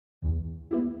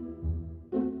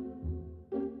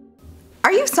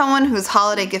Are you someone whose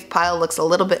holiday gift pile looks a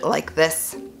little bit like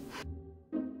this?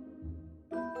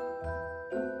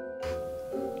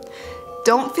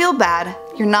 Don't feel bad,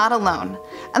 you're not alone.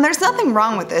 And there's nothing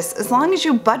wrong with this as long as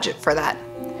you budget for that.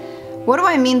 What do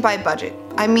I mean by budget?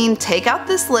 I mean take out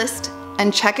this list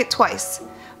and check it twice.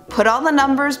 Put all the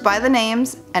numbers by the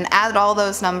names and add all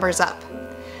those numbers up.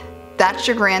 That's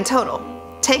your grand total.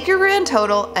 Take your grand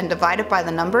total and divide it by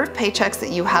the number of paychecks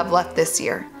that you have left this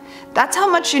year. That's how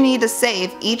much you need to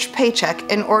save each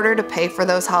paycheck in order to pay for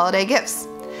those holiday gifts.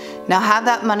 Now have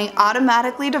that money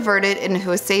automatically diverted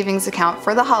into a savings account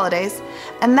for the holidays,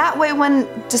 and that way when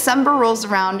December rolls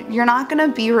around, you're not going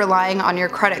to be relying on your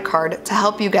credit card to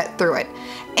help you get through it,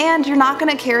 and you're not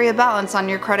going to carry a balance on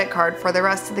your credit card for the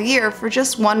rest of the year for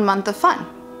just 1 month of fun.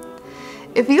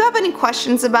 If you have any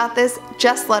questions about this,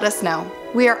 just let us know.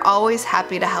 We are always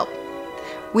happy to help.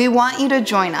 We want you to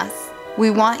join us. We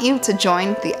want you to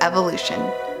join the evolution.